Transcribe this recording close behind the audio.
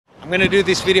going to do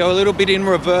this video a little bit in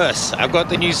reverse. I've got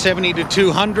the new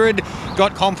 70-200,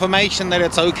 got confirmation that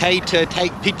it's okay to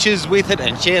take pictures with it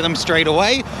and share them straight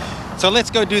away. So let's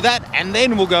go do that, and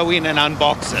then we'll go in and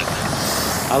unbox it.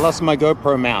 I lost my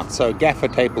GoPro mount, so gaffer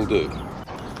tape will do.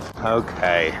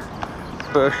 Okay,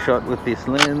 first shot with this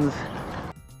lens.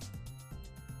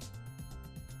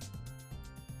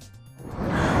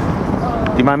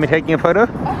 Do you mind me taking a photo?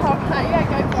 Yeah,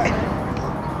 go for it.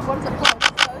 What is it for?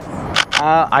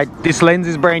 This lens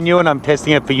is brand new and I'm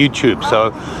testing it for YouTube,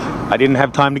 so I didn't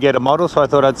have time to get a model, so I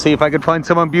thought I'd see if I could find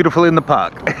someone beautiful in the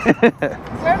park.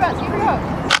 Whereabouts do you go?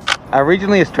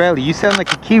 Originally Australia. You sound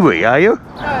like a Kiwi, are you? No,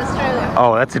 Australia.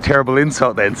 Oh, that's a terrible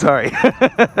insult then, sorry. I'm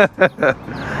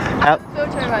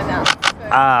filtering right now.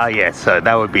 Yes, so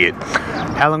that would be it.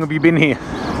 How long have you been here?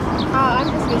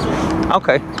 I'm just visiting.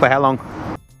 Okay, for how long?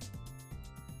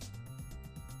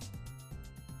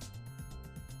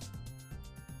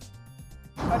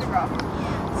 Photograph,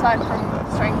 aside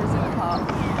from strangers in the park.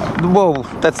 Well,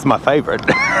 that's my favorite.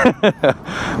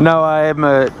 No, I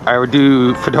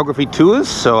do photography tours,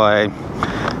 so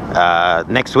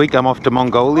next week I'm off to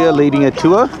Mongolia leading a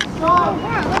tour. Oh,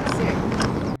 wow, that's sick.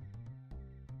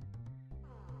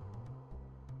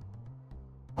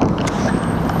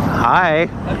 Hi.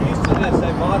 I'm used to this,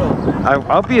 I model.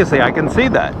 Obviously, I can see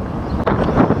that.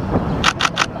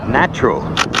 Natural.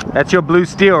 That's your blue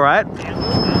steel, right?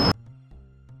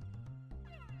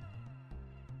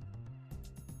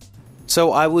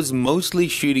 So I was mostly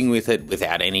shooting with it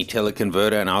without any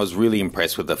teleconverter, and I was really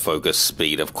impressed with the focus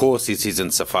speed. Of course, this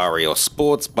isn't Safari or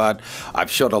Sports, but I've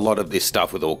shot a lot of this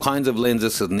stuff with all kinds of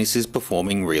lenses, and this is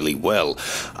performing really well.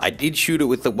 I did shoot it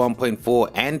with the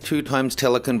 1.4 and 2x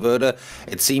teleconverter.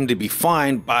 It seemed to be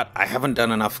fine, but I haven't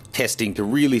done enough testing to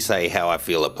really say how I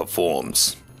feel it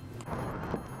performs.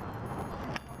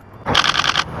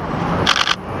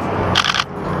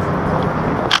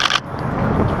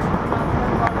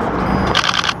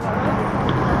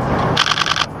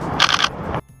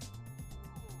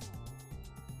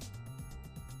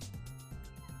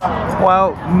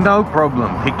 Well, no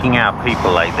problem picking out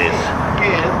people like this.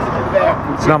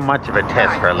 It's not much of a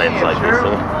test for a lens like this.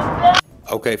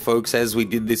 Okay folks, as we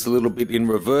did this a little bit in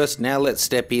reverse, now let's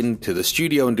step into the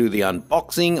studio and do the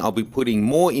unboxing. I'll be putting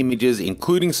more images,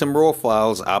 including some raw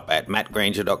files, up at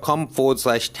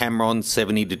mattgranger.com/Tamron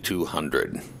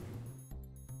 70-200.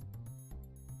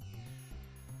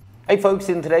 Hey folks,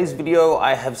 in today's video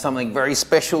I have something very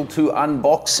special to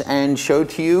unbox and show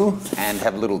to you and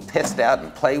have a little test out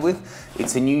and play with.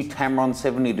 It's a new Tamron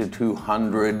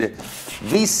 70-200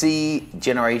 VC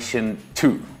Generation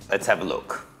 2. Let's have a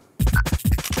look.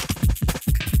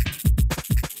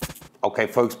 Okay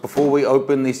folks, before we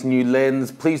open this new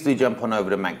lens, please do jump on over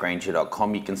to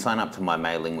mattgranger.com. You can sign up to my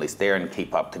mailing list there and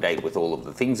keep up to date with all of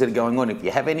the things that are going on. If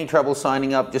you have any trouble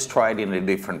signing up, just try it in a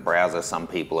different browser. Some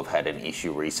people have had an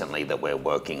issue recently that we're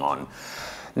working on.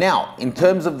 Now, in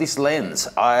terms of this lens,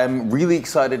 I'm really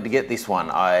excited to get this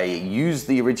one. I used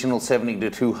the original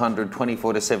 70-200,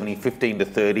 24-70,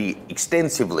 15-30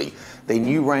 extensively. The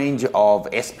new range of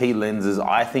SP lenses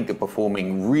I think are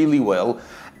performing really well,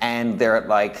 and they're at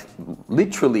like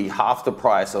literally half the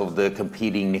price of the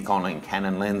competing Nikon and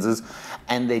Canon lenses,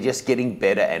 and they're just getting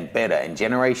better and better. In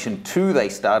Generation 2, they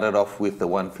started off with the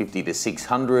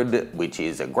 150-600, which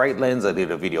is a great lens. I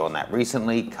did a video on that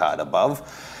recently, card above.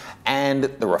 And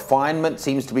the refinement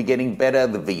seems to be getting better,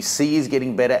 the VC is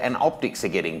getting better, and optics are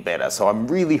getting better. So I'm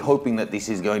really hoping that this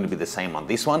is going to be the same on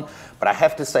this one. But I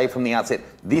have to say from the outset,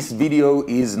 this video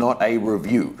is not a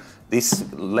review. This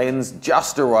lens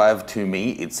just arrived to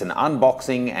me. It's an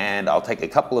unboxing, and I'll take a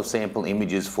couple of sample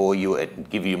images for you and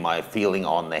give you my feeling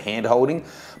on the hand holding.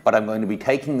 But I'm going to be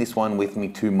taking this one with me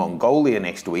to Mongolia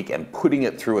next week and putting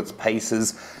it through its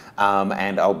paces.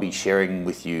 And I'll be sharing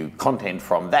with you content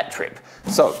from that trip.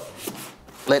 So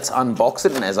let's unbox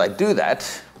it, and as I do that,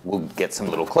 we'll get some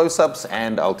little close-ups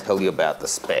and I'll tell you about the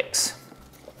specs.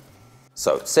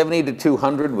 So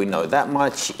 70-200, we know that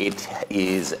much. It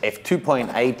is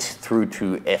f2.8 through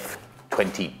to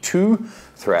f22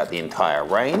 throughout the entire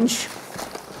range.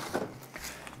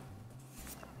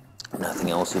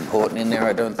 Nothing else important in there,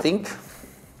 I don't think.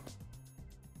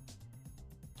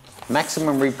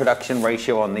 Maximum reproduction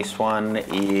ratio on this one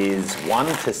is 1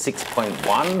 to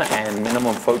 6.1 and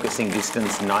minimum focusing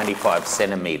distance 95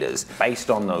 centimeters. Based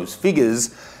on those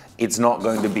figures, it's not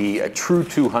going to be a true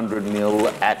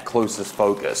 200mm at closest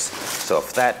focus. So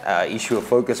if that issue of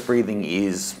focus breathing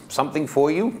is something for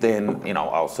you, then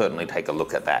I'll certainly take a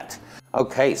look at that.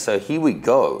 Okay, so here we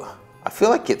go. I feel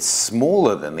like it's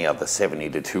smaller than the other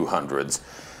 70-200s.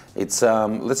 It's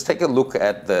let's take a look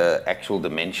at the actual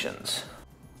dimensions.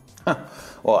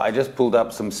 Well, I just pulled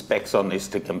up some specs on this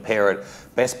to compare it.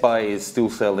 Best Buy is still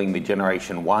selling the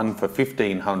Generation 1 for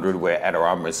 $1,500, where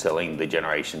Adorama is selling the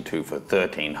Generation 2 for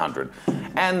 $1,300.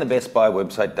 And the Best Buy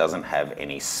website doesn't have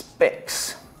any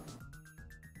specs.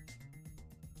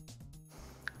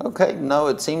 Okay, no,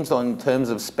 it seems in terms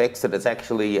of specs that it's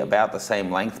actually about the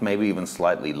same length, maybe even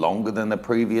slightly longer than the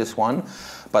previous one.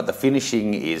 But the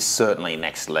finishing is certainly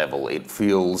next level. It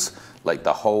feels like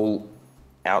the whole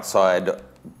outside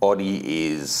body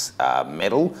is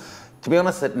metal. To be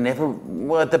honest, it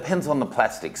depends on the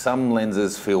plastic. Some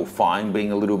lenses feel fine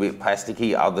being a little bit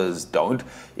plasticky, others don't.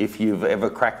 If you've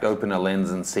ever cracked open a lens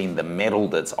and seen the metal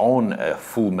that's on a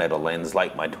full metal lens,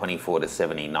 like my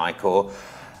 24-70 Nikkor,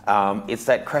 it's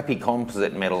that crappy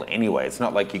composite metal anyway. It's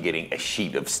not like you're getting a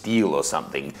sheet of steel or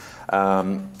something.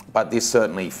 But this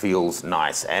certainly feels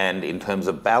nice. And in terms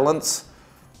of balance,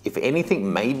 if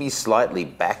anything, maybe slightly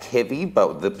back heavy,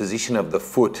 but the position of the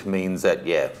foot means that,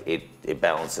 yeah, it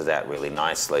balances out really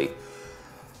nicely.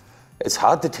 It's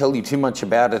hard to tell you too much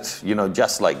about it, you know,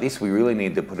 just like this. We really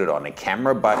need to put it on a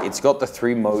camera, but it's got the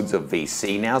 3 modes of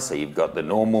VC now. So you've got the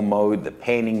normal mode, the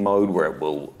panning mode, where it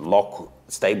will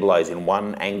stabilize in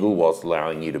one angle whilst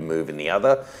allowing you to move in the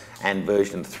other, and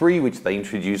version 3, which they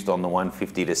introduced on the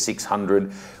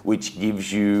 150-600, which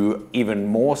gives you even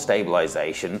more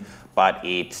stabilization, but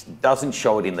it doesn't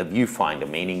show it in the viewfinder,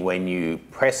 meaning when you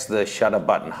press the shutter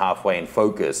button halfway in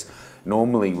focus,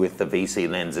 normally with the VC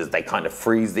lenses, they kind of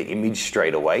freeze the image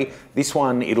straight away. This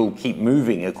one, it'll keep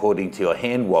moving according to your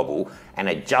hand wobble, and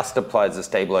it just applies the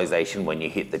stabilization when you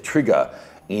hit the trigger.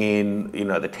 In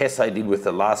the tests I did with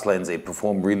the last lens, it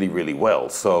performed really, really well.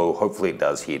 So hopefully it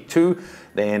does here too.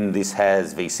 Then this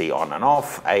has VC on and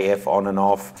off, AF on and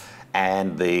off,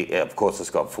 and of course it's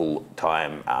got full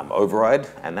time override,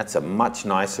 and that's a much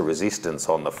nicer resistance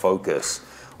on the focus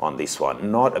on this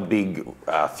one. Not a big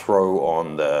throw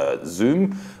on the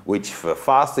zoom, which for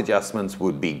fast adjustments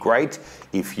would be great.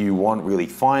 If you want really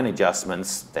fine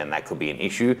adjustments, then that could be an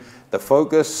issue. The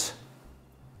focus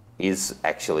is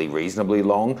actually reasonably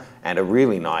long and a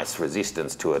really nice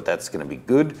resistance to it. That's going to be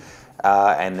good.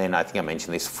 And then I think I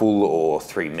mentioned this full or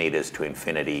 3 meters to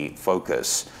infinity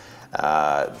focus.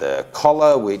 The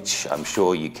collar, which I'm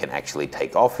sure you can actually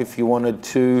take off if you wanted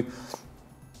to.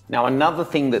 Now, another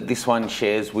thing that this one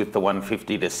shares with the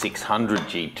 150-600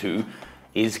 G2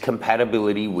 is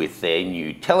compatibility with their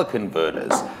new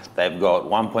teleconverters. They've got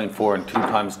 1.4 and 2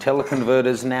 times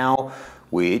teleconverters now,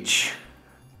 which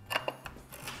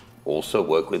also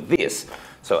work with this.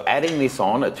 So adding this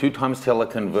on, a 2 times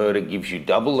teleconverter gives you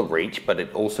double the reach, but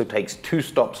it also takes 2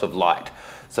 stops of light.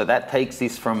 So that takes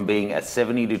this from being a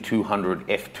 70-200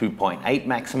 f2.8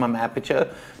 maximum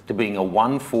aperture to being a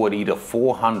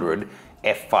 140-400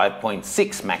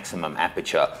 f5.6 maximum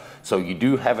aperture. So you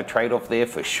do have a trade-off there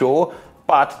for sure,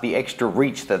 but the extra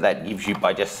reach that gives you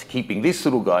by just keeping this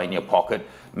little guy in your pocket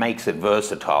makes it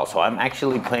versatile. So I'm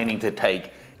actually planning to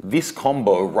take this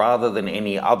combo rather than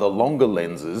any other longer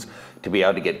lenses to be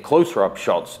able to get closer up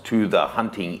shots to the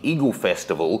hunting eagle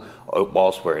festival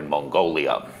whilst we're in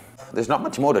Mongolia. There's not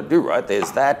much more to do, right?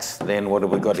 There's that. Then what have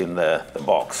we got in the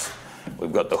box?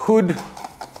 We've got the hood.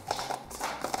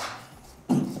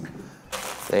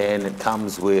 Then it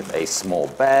comes with a small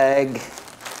bag,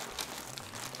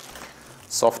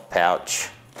 soft pouch,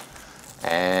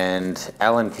 and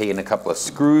Allen key and a couple of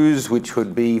screws, which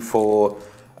would be for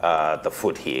the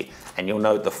foot here. And you'll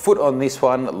note the foot on this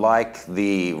one, like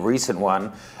the recent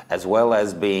one, as well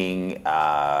as being,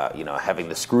 having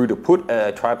the screw to put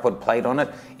a tripod plate on it,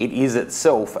 it is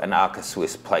itself an Arca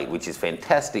Swiss plate, which is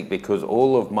fantastic because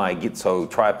all of my Gitzo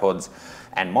tripods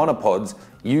and monopods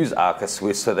use Arca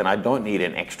Swiss, so then I don't need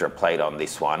an extra plate on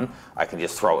this one. I can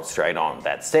just throw it straight on.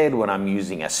 That said, when I'm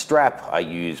using a strap, I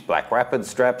use Black Rapid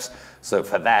straps, so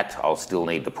for that, I'll still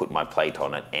need to put my plate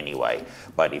on it anyway.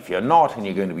 But if you're not, and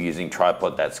you're going to be using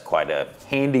tripod, that's quite a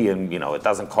handy, and it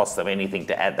doesn't cost them anything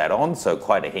to add that on, so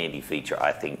quite a handy feature,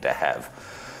 I think, to have.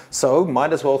 So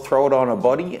might as well throw it on a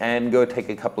body and go take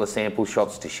a couple of sample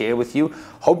shots to share with you.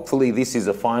 Hopefully this is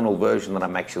a final version that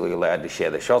I'm actually allowed to share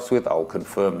the shots with. I'll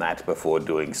confirm that before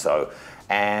doing so.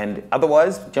 And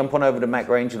otherwise, jump on over to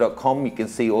macgranger.com. You can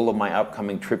see all of my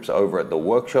upcoming trips over at the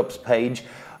workshops page.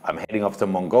 I'm heading off to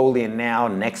Mongolia now,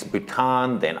 next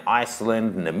Bhutan, then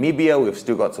Iceland, Namibia. We've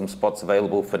still got some spots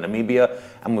available for Namibia,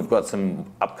 and we've got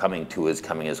some upcoming tours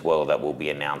coming as well that will be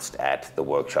announced at the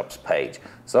workshops page.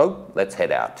 So let's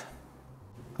head out.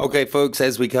 Okay folks,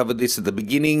 as we covered this at the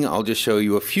beginning, I'll just show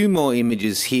you a few more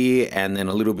images here and then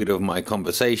a little bit of my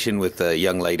conversation with the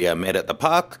young lady I met at the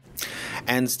park.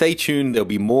 And stay tuned, there'll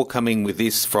be more coming with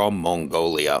this from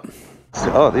Mongolia.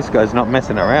 Oh, this guy's not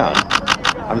messing around.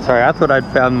 I'm sorry, I thought I'd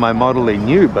found my model in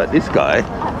you, but this guy...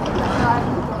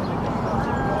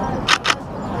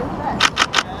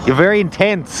 You're very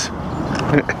intense.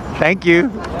 Thank you.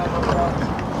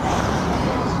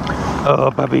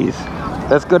 Oh, puppies.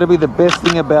 That's got to be the best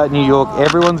thing about New York.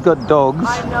 Everyone's got dogs,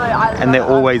 I know, and they're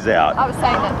always out. I was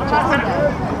saying that just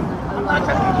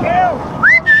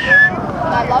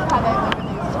I love how they live in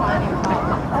these tiny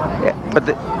apartments. Yeah, but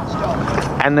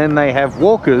and then they have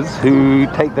walkers who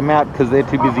take them out because they're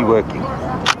too busy working.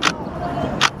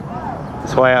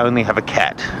 That's why I only have a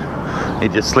cat. He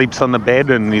just sleeps on the bed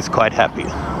and he's quite happy.